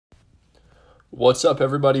What's up,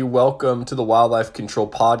 everybody? Welcome to the Wildlife Control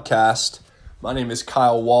Podcast. My name is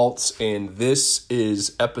Kyle Waltz, and this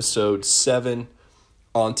is episode 7.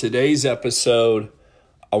 On today's episode,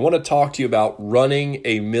 I want to talk to you about running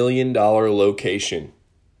a $1 million location.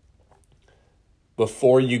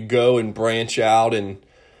 Before you go and branch out and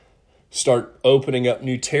start opening up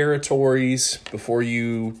new territories, before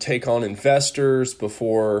you take on investors,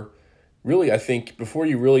 before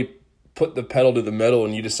you really put the pedal to the metal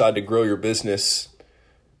and you decide to grow your business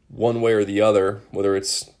one way or the other, whether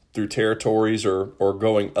it's through territories or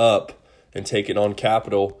going up and taking on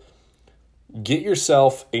capital, get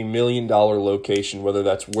yourself a $1 million location, whether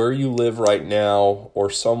that's where you live right now or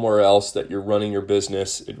somewhere else that you're running your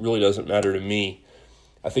business. It really doesn't matter to me.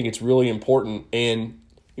 I think it's really important. And,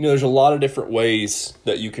 there's a lot of different ways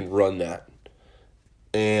that you can run that.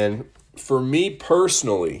 And for me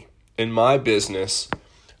personally, in my business,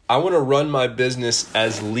 I want to run my business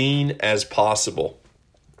as lean as possible.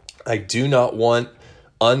 I do not want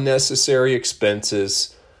unnecessary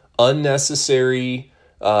expenses, unnecessary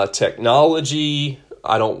technology.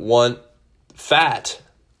 I don't want fat.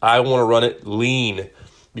 I want to run it lean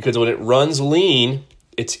because when it runs lean,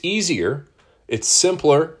 it's easier, it's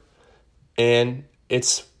simpler, and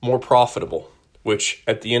it's more profitable, which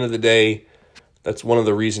at the end of the day, that's one of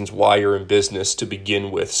the reasons why you're in business to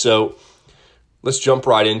begin with. So let's jump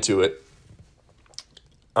right into it.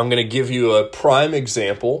 I'm going to give you a prime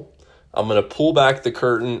example. I'm going to pull back the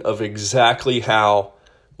curtain of exactly how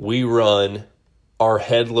we run our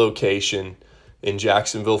head location in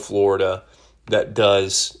Jacksonville, Florida, that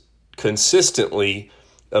does consistently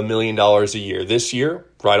 $1 million a year. This year,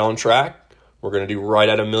 right on track. We're going to do right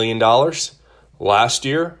at $1 million. Last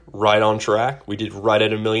year, right on track. We did right at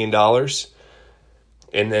 $1 million.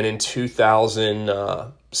 And then in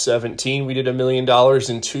 2017, we did $1 million.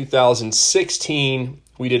 In 2016,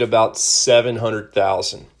 we did about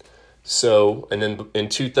 $700,000. So, and then in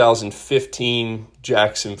 2015,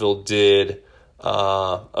 Jacksonville did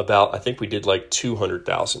I think we did like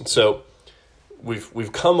 $200,000. So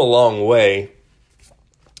we've come a long way,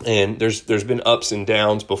 and there's been ups and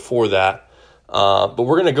downs before that. But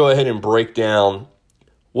we're going to go ahead and break down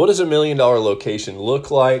what does $1 million location look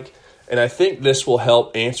like. And I think this will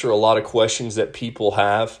help answer a lot of questions that people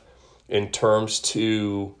have in terms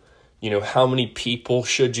to, how many people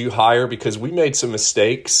should you hire? Because we made some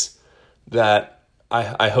mistakes that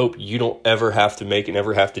I hope you don't ever have to make and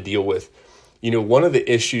ever have to deal with. One of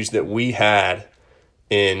the issues that we had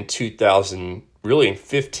in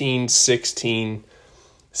 2015, 16,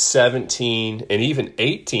 17, and even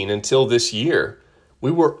 18 until this year,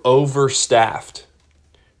 we were overstaffed,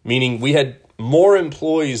 meaning we had more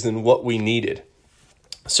employees than what we needed.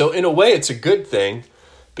 So in a way, it's a good thing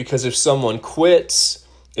because if someone quits,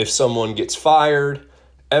 if someone gets fired,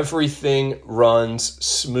 everything runs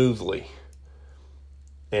smoothly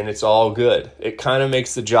and it's all good. It kind of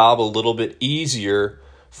makes the job a little bit easier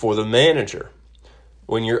for the manager.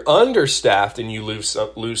 When you're understaffed and you lose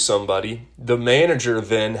somebody, the manager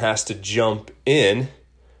then has to jump in,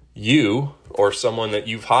 you or someone that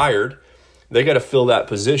you've hired, they got to fill that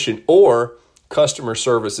position, or customer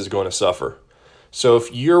service is going to suffer. So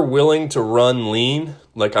if you're willing to run lean,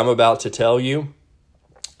 like I'm about to tell you,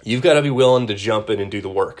 you've got to be willing to jump in and do the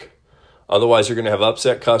work. Otherwise, you're going to have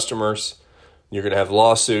upset customers, you're going to have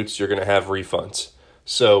lawsuits, you're going to have refunds.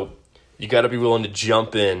 So you got to be willing to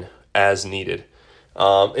jump in as needed.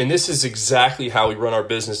 And this is exactly how we run our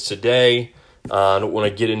business today. I don't want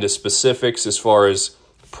to get into specifics as far as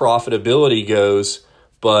profitability goes,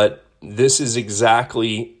 but this is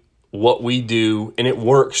exactly what we do, and it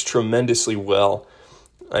works tremendously well.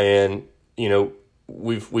 And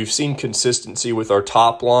we've seen consistency with our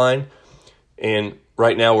top line, and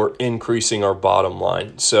right now we're increasing our bottom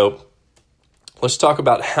line. So let's talk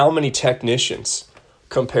about how many technicians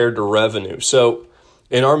compared to revenue. So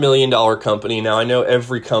in our $1 million company, now I know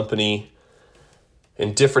every company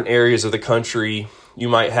in different areas of the country, you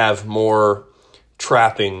might have more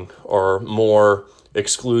trapping or more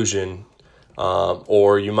exclusion,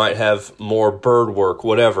 or you might have more bird work,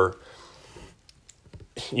 whatever.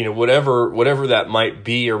 Whatever that might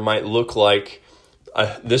be or might look like,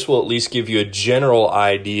 this will at least give you a general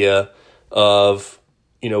idea of,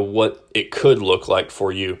 what it could look like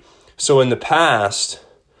for you. So in the past,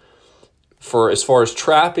 for as far as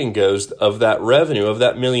trapping goes, of that revenue, of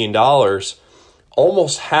that $1 million,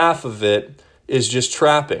 almost half of it is just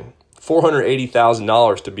trapping,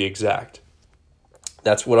 $480,000 to be exact.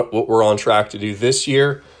 That's what we're on track to do this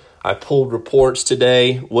year. I pulled reports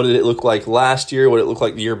today. What did it look like last year? What did it look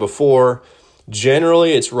like the year before?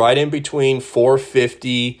 Generally, it's right in between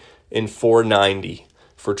 450 and 490.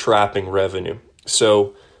 for trapping revenue.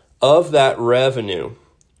 So of that revenue,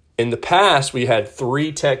 in the past, we had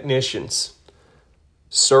 3 technicians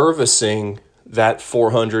servicing that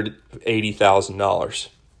 $480,000.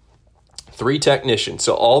 3 technicians.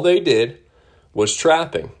 So all they did was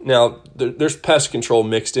trapping. Now, there's pest control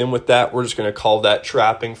mixed in with that. We're just going to call that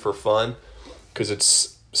trapping for fun because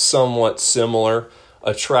it's somewhat similar.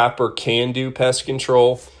 A trapper can do pest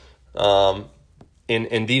control,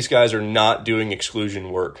 and these guys are not doing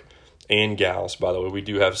exclusion work. And gals, by the way, we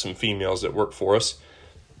do have some females that work for us.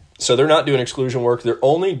 So they're not doing exclusion work. They're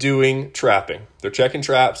only doing trapping. They're checking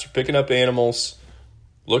traps, they're picking up animals,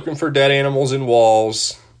 looking for dead animals in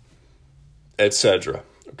walls, etc.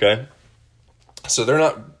 Okay? So they're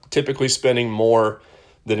not typically spending more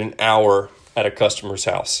than an hour at a customer's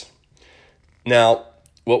house. Now,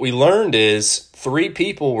 what we learned is 3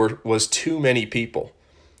 people was too many people.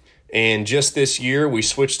 And just this year, we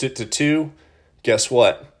switched it to 2. Guess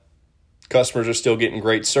what? Customers are still getting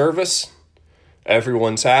great service.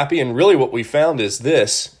 Everyone's happy. And really what we found is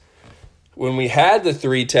this. When we had the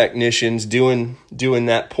 3 technicians doing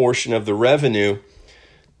that portion of the revenue,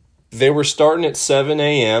 they were starting at 7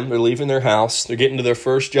 a.m. They're leaving their house. They're getting to their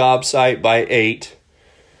first job site by 8.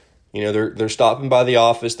 They're stopping by the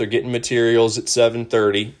office. They're getting materials at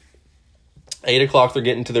 7:30. 8 o'clock, they're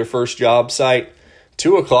getting to their first job site.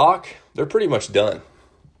 2 o'clock, they're pretty much done.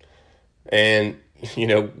 And,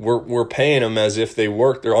 we're paying them as if they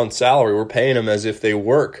work. They're on salary. We're paying them as if they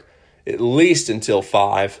work at least until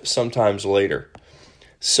 5, sometimes later.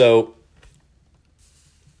 So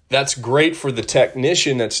that's great for the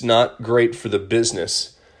technician. That's not great for the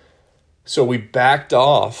business. So we backed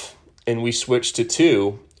off and we switched to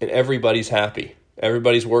 2, and everybody's happy.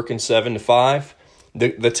 Everybody's working 7 to 5.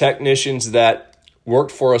 The technicians that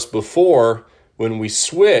worked for us before, when we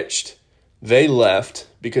switched, they left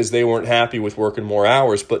because they weren't happy with working more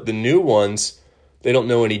hours. But the new ones, they don't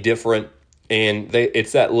know any different, and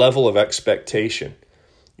it's that level of expectation.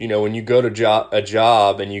 When you go to a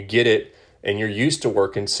job and you get it, and you're used to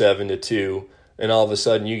working 7 to 2, and all of a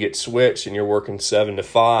sudden you get switched and you're working 7 to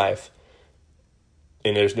 5,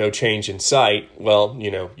 and there's no change in sight, well,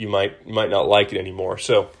 you might not like it anymore.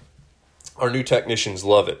 So our new technicians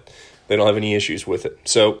love it. They don't have any issues with it.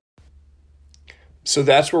 So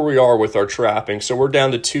that's where we are with our trapping. So we're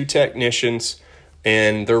down to 2 technicians,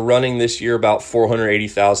 and they're running this year about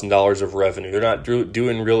 $480,000 of revenue. They're not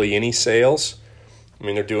doing really any sales.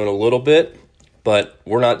 They're doing a little bit, but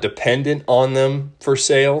we're not dependent on them for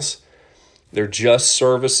sales. They're just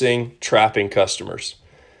servicing trapping customers.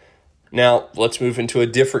 Now, let's move into a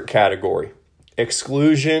different category.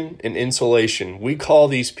 Exclusion and insulation. We call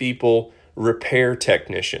these people repair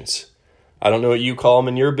technicians. I don't know what you call them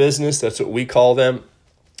in your business. That's what we call them.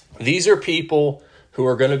 These are people who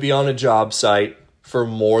are going to be on a job site for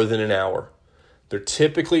more than an hour. They're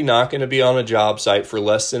typically not going to be on a job site for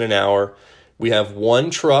less than an hour. We have 1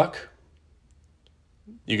 truck.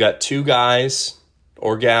 You got 2 guys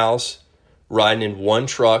or gals riding in 1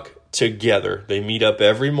 truck together. They meet up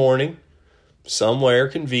every morning somewhere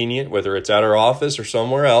convenient, whether it's at our office or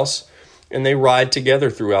somewhere else, and they ride together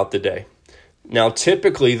throughout the day. Now,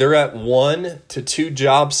 typically, they're at 1 to 2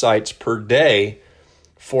 job sites per day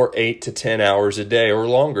for 8 to 10 hours a day or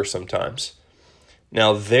longer sometimes.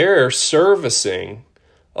 Now, they're servicing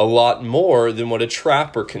a lot more than what a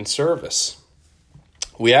trapper can service.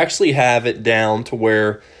 We actually have it down to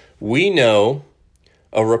where we know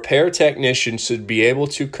a repair technician should be able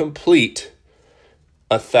to complete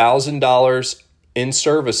 $1,000 in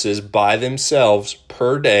services by themselves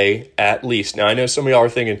per day at least. Now, I know some of y'all are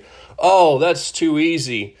thinking, oh, that's too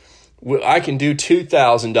easy. I can do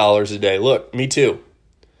 $2,000 a day. Look, me too.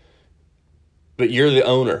 But you're the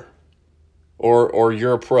owner or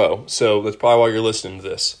you're a pro. So that's probably why you're listening to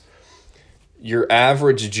this. Your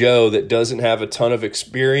average Joe that doesn't have a ton of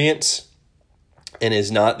experience and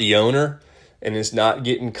is not the owner and is not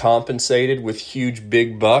getting compensated with huge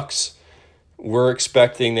big bucks, we're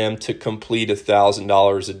expecting them to complete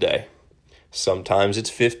 $1,000 a day. Sometimes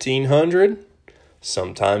it's $1,500,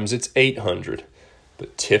 sometimes it's $800.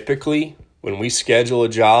 But typically, when we schedule a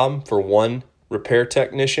job for 1 repair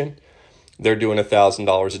technician, they're doing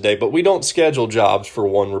 $1,000 a day. But we don't schedule jobs for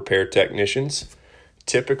 1 repair technicians.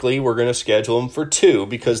 Typically, we're going to schedule them for 2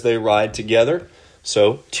 because they ride together.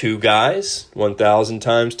 So 2 guys, 1,000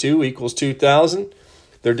 times 2 equals 2,000.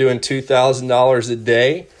 They're doing $2,000 a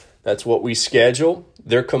day. That's what we schedule.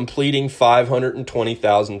 They're completing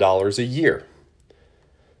 $520,000 a year.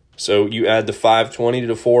 So you add the 520 to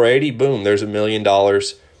the 480, boom, there's $1 million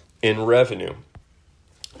in revenue.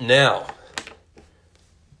 Now,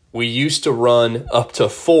 we used to run up to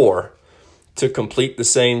 4 to complete the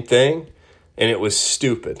same thing, and it was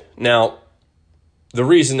stupid. Now, the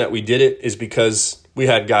reason that we did it is because we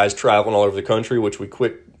had guys traveling all over the country, which we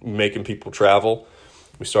quit making people travel.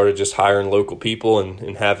 We started just hiring local people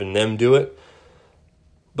and having them do it.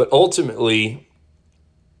 But ultimately,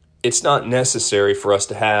 it's not necessary for us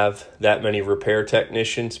to have that many repair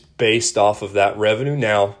technicians based off of that revenue.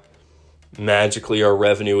 Now, magically, our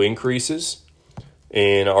revenue increases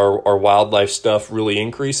and our wildlife stuff really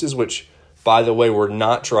increases, which, by the way, we're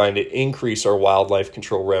not trying to increase our wildlife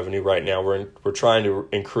control revenue right now. We're trying to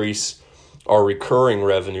increase our recurring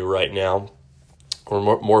revenue right now.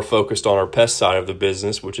 We're more focused on our pest side of the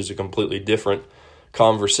business, which is a completely different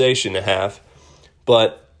conversation to have.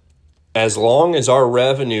 But as long as our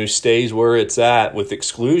revenue stays where it's at with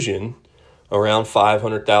exclusion, around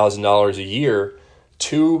 $500,000 a year,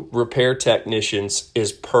 2 repair technicians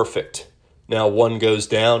is perfect. Now, one goes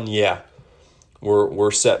down, yeah,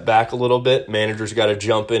 we're set back a little bit. Manager's got to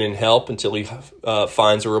jump in and help until he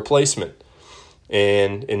finds a replacement,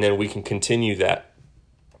 and then we can continue that.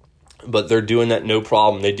 But they're doing that no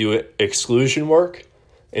problem. They do it exclusion work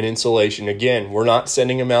and insulation. Again, we're not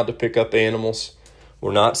sending them out to pick up animals.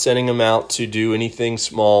 We're not sending them out to do anything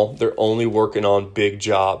small. They're only working on big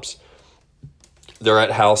jobs. They're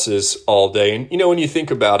at houses all day. And, when you think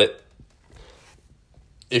about it,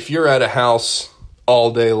 if you're at a house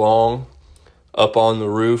all day long up on the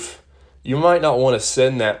roof, you might not want to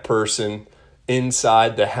send that person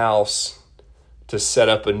inside the house to set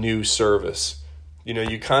up a new service.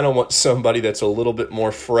 You kind of want somebody that's a little bit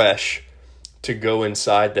more fresh to go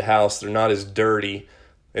inside the house. They're not as dirty.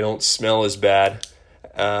 They don't smell as bad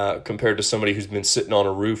compared to somebody who's been sitting on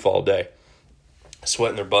a roof all day,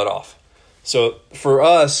 sweating their butt off. So for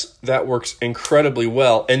us, that works incredibly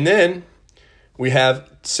well. And then we have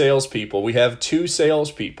salespeople. We have 2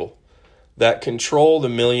 salespeople that control the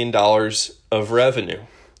 $1 million of revenue.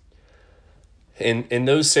 And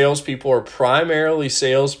those salespeople are primarily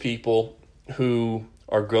salespeople who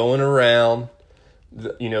are going around.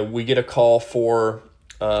 We get a call for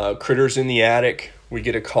critters in the attic. We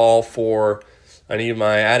get a call for, I need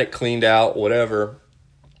my attic cleaned out, whatever.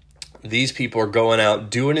 These people are going out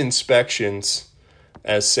doing inspections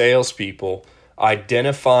as salespeople,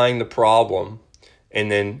 identifying the problem,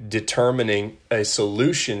 and then determining a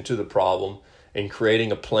solution to the problem and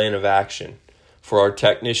creating a plan of action for our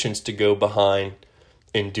technicians to go behind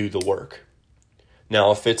and do the work.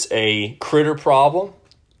 Now, if it's a critter problem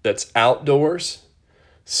that's outdoors,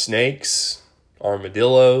 snakes,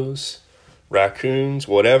 armadillos, raccoons,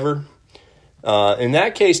 whatever, in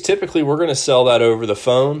that case, typically we're going to sell that over the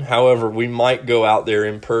phone. However, we might go out there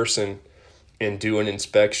in person and do an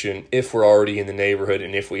inspection if we're already in the neighborhood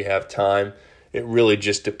and if we have time. It really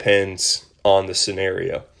just depends on the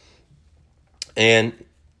scenario. And,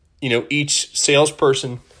 each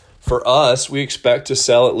salesperson for us, we expect to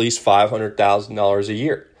sell at least $500,000 a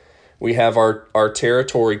year. We have our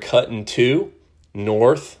territory cut in 2,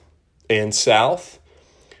 north and south.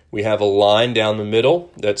 We have a line down the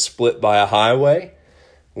middle that's split by a highway.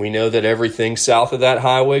 We know that everything south of that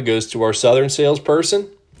highway goes to our southern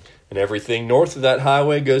salesperson, and everything north of that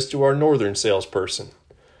highway goes to our northern salesperson.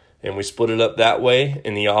 And we split it up that way,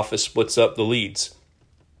 and the office splits up the leads.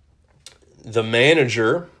 The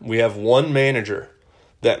manager, we have one manager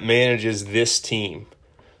that manages this team.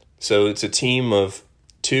 So it's a team of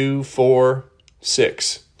 2, 4,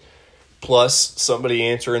 6. Plus somebody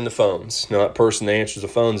answering the phones. Now, that person that answers the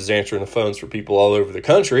phones is answering the phones for people all over the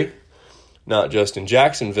country, not just in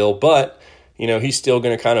Jacksonville, but, he's still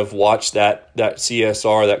going to kind of watch that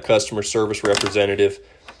CSR, that customer service representative,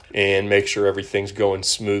 and make sure everything's going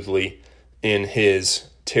smoothly in his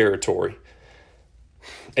territory.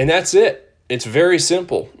 And that's it. It's very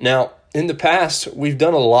simple. Now, in the past, we've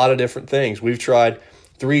done a lot of different things. We've tried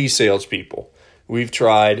 3 salespeople. We've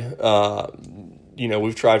tried,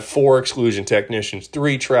 we've tried 4 exclusion technicians,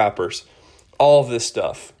 3 trappers, all of this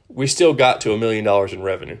stuff. We still got to $1 million in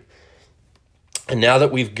revenue. And now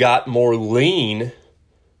that we've got more lean,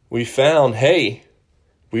 we found, hey,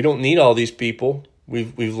 we don't need all these people.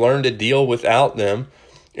 We've learned to deal without them.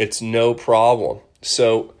 It's no problem.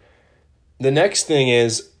 So the next thing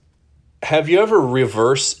is, have you ever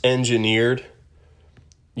reverse engineered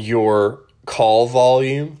your call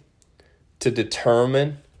volume to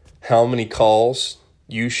determine how many calls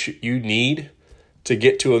you need to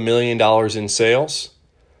get to $1 million in sales?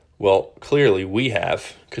 Well, clearly we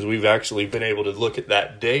have, because we've actually been able to look at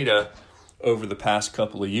that data over the past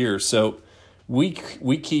couple of years. So we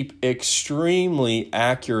keep extremely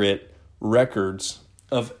accurate records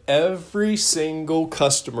of every single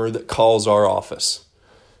customer that calls our office.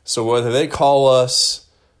 So whether they call us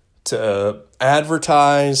to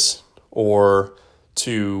advertise or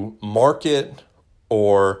to market,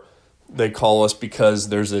 or they call us because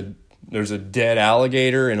there's a dead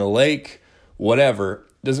alligator in a lake, whatever.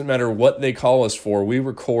 Doesn't matter what they call us for. We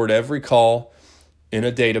record every call in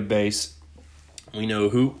a database. We know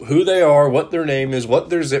who they are, what their name is, what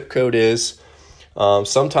their zip code is,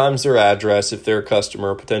 sometimes their address if they're a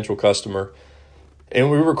customer, a potential customer.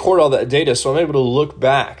 And we record all that data, so I'm able to look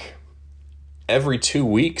back every 2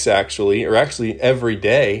 weeks actually every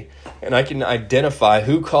day, and I can identify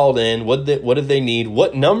who called in, what did they need,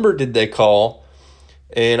 what number did they call,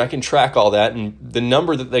 and I can track all that. And the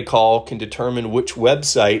number that they call can determine which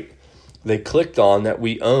website they clicked on that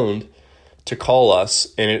we owned to call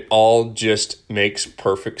us, and it all just makes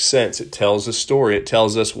perfect sense. It tells a story. It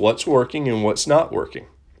tells us what's working and what's not working.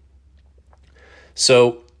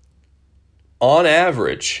 So on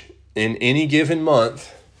average, in any given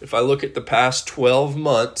month, if I look at the past 12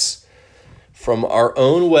 months from our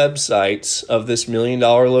own websites of this $1 million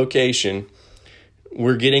location,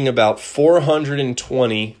 we're getting about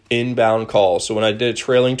 420 inbound calls. So when I did a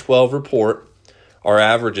trailing 12 report, our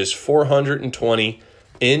average is 420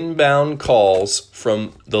 inbound calls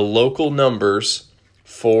from the local numbers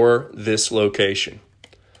for this location.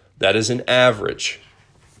 That is an average.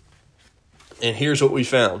 And here's what we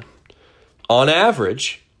found. On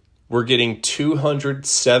average, we're getting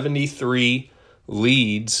 273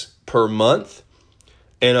 leads per month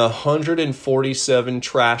and 147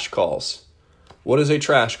 trash calls. What is a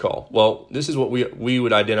trash call? Well, this is what we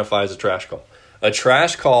would identify as a trash call. A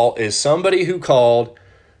trash call is somebody who called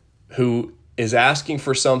who is asking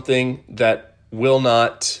for something that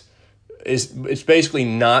it's basically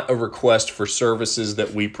not a request for services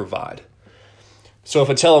that we provide. So if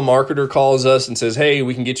a telemarketer calls us and says, hey,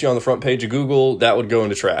 we can get you on the front page of Google, that would go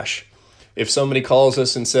into trash. If somebody calls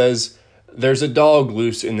us and says, there's a dog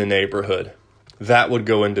loose in the neighborhood, that would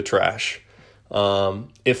go into trash.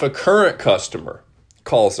 If a current customer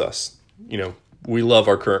calls us, we love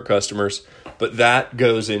our current customers, but that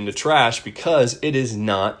goes into trash because it is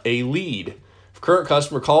not a lead. If a current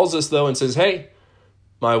customer calls us, though, and says, hey,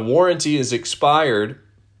 my warranty is expired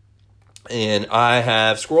and I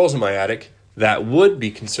have squirrels in my attic, that would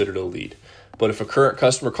be considered a lead. But if a current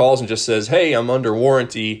customer calls and just says, hey, I'm under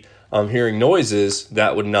warranty, I'm hearing noises,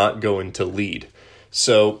 that would not go into lead.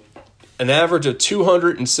 So an average of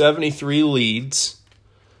 273 leads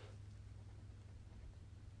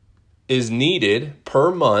is needed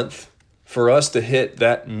per month for us to hit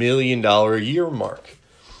that $1 million a year mark.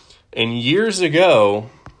 And years ago,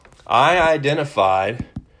 I identified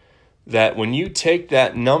that when you take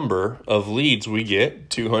that number of leads we get,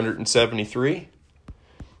 273,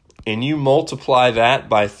 and you multiply that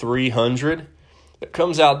by 300, it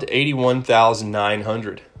comes out to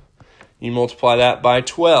 81,900. You multiply that by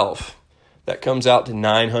 12, that comes out to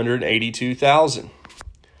 982,000,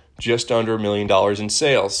 just under $1 million in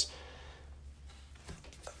sales.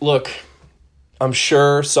 Look, I'm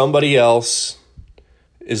sure somebody else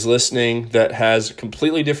is listening that has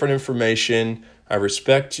completely different information. I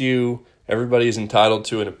respect you. Everybody is entitled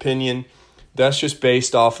to an opinion. That's just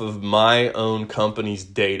based off of my own company's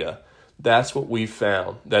data. That's what we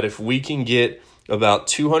found, that if we can get about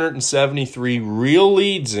 273 real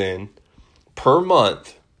leads in per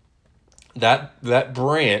month, that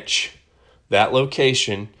branch, that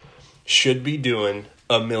location should be doing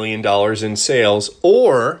 $1 million in sales,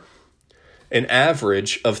 or an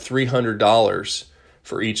average of $300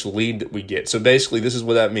 for each lead that we get. So basically, this is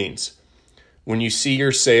what that means. When you see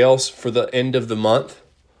your sales for the end of the month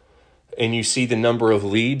and you see the number of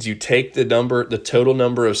leads, you take the total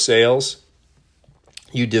number of sales,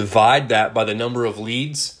 you divide that by the number of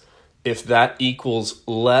leads. If that equals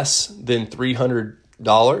less than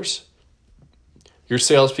 $300, your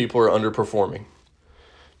salespeople are underperforming.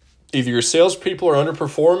 Either your salespeople are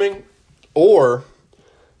underperforming, or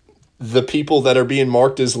the people that are being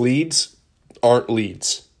marked as leads aren't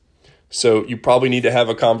leads. So you probably need to have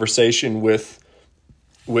a conversation with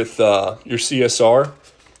your CSR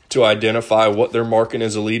to identify what they're marking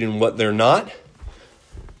as a lead and what they're not.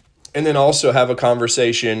 And then also have a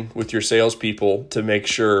conversation with your salespeople to make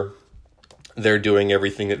sure they're doing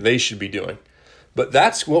everything that they should be doing. But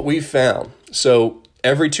that's what we found. So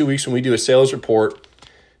every 2 weeks when we do a sales report,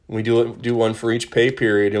 we do one for each pay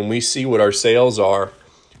period, and we see what our sales are.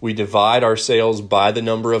 We divide our sales by the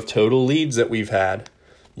number of total leads that we've had,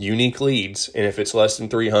 unique leads. And if it's less than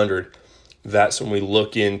 300, that's when we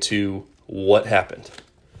look into what happened.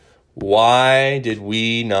 Why did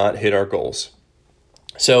we not hit our goals?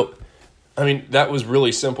 So, that was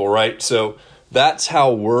really simple, right? So that's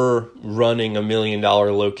how we're running $1 million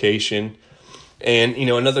location. And,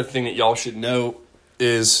 another thing that y'all should know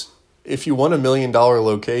is if you want $1 million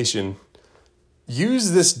location,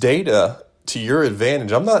 use this data to your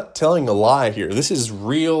advantage. I'm not telling a lie here. This is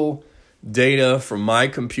real data from my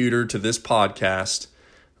computer to this podcast.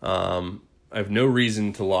 I have no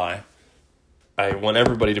reason to lie. I want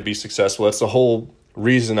everybody to be successful. That's the whole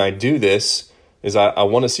reason I do this, is I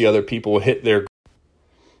want to see other people hit their.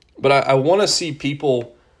 But I want to see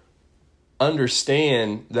people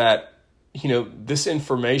understand that, this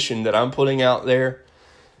information that I'm putting out there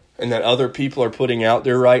and that other people are putting out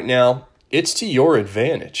there right now, it's to your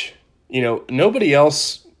advantage. Nobody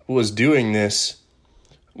else was doing this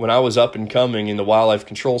when I was up and coming in the wildlife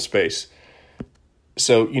control space.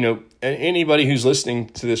 So, anybody who's listening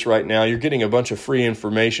to this right now, you're getting a bunch of free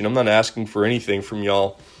information. I'm not asking for anything from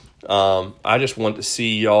y'all. I just want to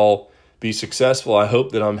see y'all be successful. I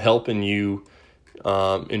hope that I'm helping you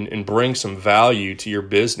and bring some value to your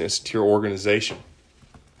business, to your organization.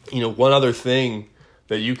 One other thing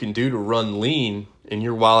that you can do to run lean in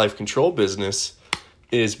your wildlife control business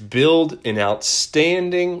is build an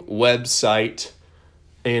outstanding website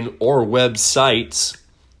or websites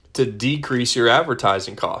to decrease your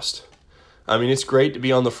advertising cost. I mean, it's great to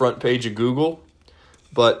be on the front page of Google,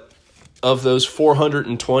 but of those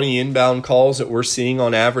 420 inbound calls that we're seeing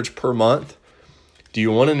on average per month, do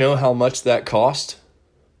you want to know how much that cost?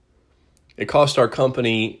 It cost our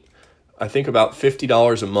company, I think, about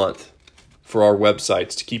 $50 a month for our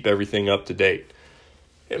websites to keep everything up to date.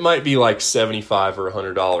 It might be like $75 or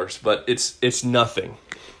 $100, but it's nothing.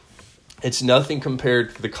 It's nothing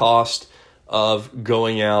compared to the cost of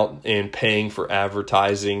going out and paying for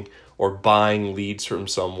advertising or buying leads from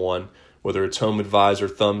someone, whether it's Home Advisor,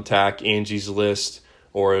 Thumbtack, Angie's List,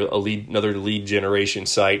 or another lead generation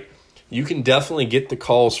site. You can definitely get the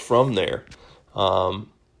calls from there.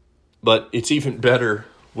 But it's even better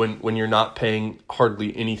when you're not paying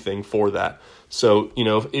hardly anything for that. So,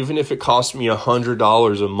 even if it costs me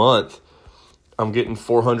 $100 a month, I'm getting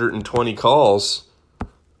 420 calls.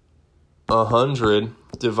 100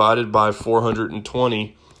 divided by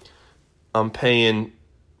 420, I'm paying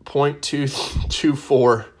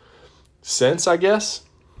 0.224 cents, I guess.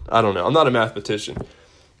 I don't know. I'm not a mathematician.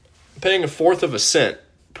 I'm paying 1/4 of a cent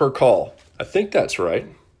per call. I think that's right.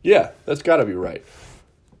 Yeah, that's got to be right.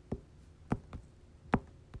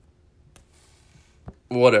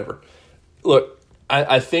 Whatever. Look,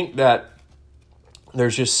 I think that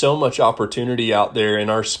there's just so much opportunity out there in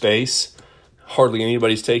our space. Hardly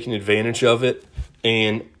anybody's taking advantage of it.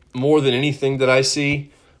 And more than anything that I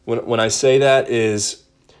see, when I say that, is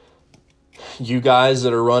you guys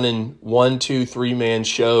that are running 1, 2, 3-man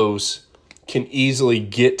shows can easily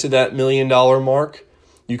get to that $1 million mark.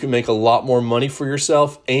 You can make a lot more money for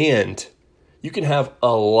yourself, and you can have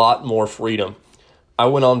a lot more freedom. I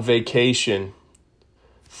went on vacation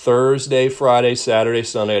Thursday, Friday, Saturday,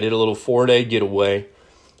 Sunday. I did a little 4-day getaway,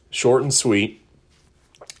 short and sweet.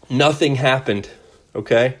 Nothing happened,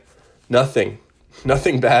 okay? Nothing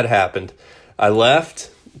bad happened. I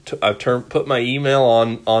left. I put my email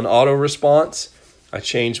on auto response. I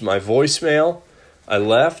changed my voicemail. I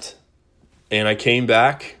left, and I came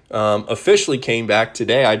back. Officially came back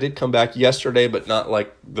today. I did come back yesterday, but not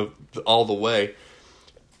like all the way.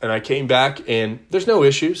 And I came back, and there's no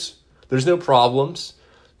issues. There's no problems.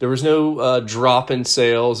 There was no drop in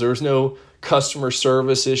sales. There was no customer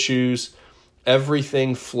service issues.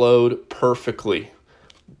 Everything flowed perfectly.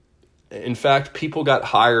 In fact, people got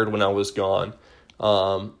hired when I was gone.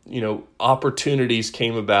 Opportunities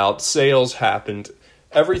came about. Sales happened.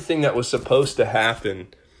 Everything that was supposed to happen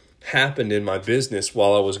happened in my business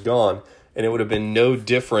while I was gone. And it would have been no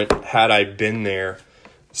different had I been there.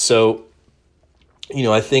 So,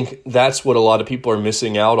 I think that's what a lot of people are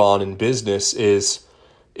missing out on in business is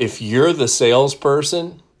if you're the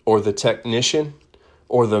salesperson or the technician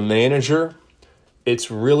or the manager, it's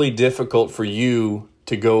really difficult for you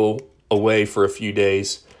to go away for a few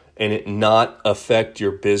days and it not affect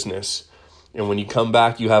your business. And when you come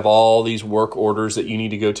back, you have all these work orders that you need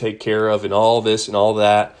to go take care of and all this and all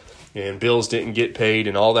that, and bills didn't get paid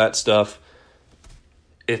and all that stuff.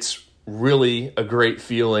 It's really a great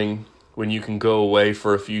feeling when you can go away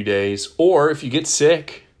for a few days, or if you get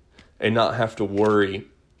sick and not have to worry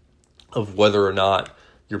of whether or not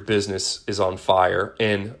your business is on fire.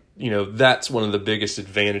 And, that's one of the biggest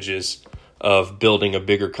advantages of building a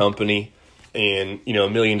bigger company. And,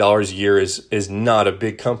 $1 million a year is not a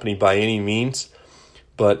big company by any means,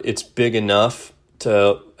 but it's big enough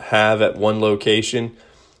to have at one location.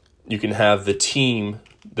 You can have the team,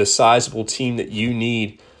 the sizable team that you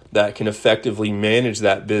need that can effectively manage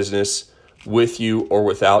that business with you or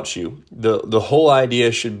without you. The whole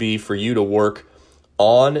idea should be for you to work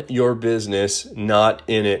on your business, not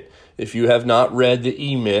in it. If you have not read The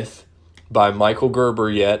E-Myth by Michael Gerber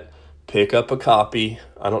yet, pick up a copy.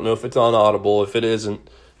 I don't know if it's on Audible. If it isn't,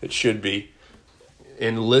 it should be.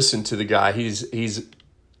 And listen to the guy. He's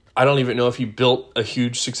I don't even know if he built a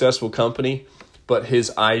huge successful company, but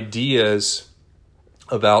his ideas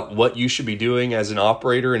about what you should be doing as an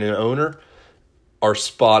operator and an owner are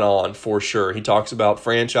spot on for sure. He talks about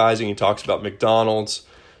franchising. He talks about McDonald's.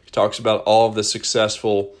 He talks about all of the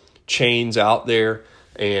successful chains out there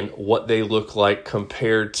and what they look like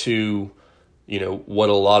compared to, what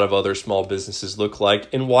a lot of other small businesses look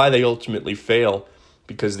like and why they ultimately fail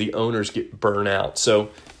because the owners get burnt out. So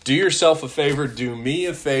do yourself a favor, do me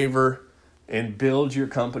a favor, and build your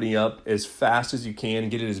company up as fast as you can,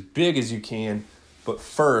 get it as big as you can. But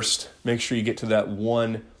first, make sure you get to that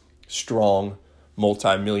one strong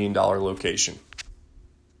multi-million-dollar location.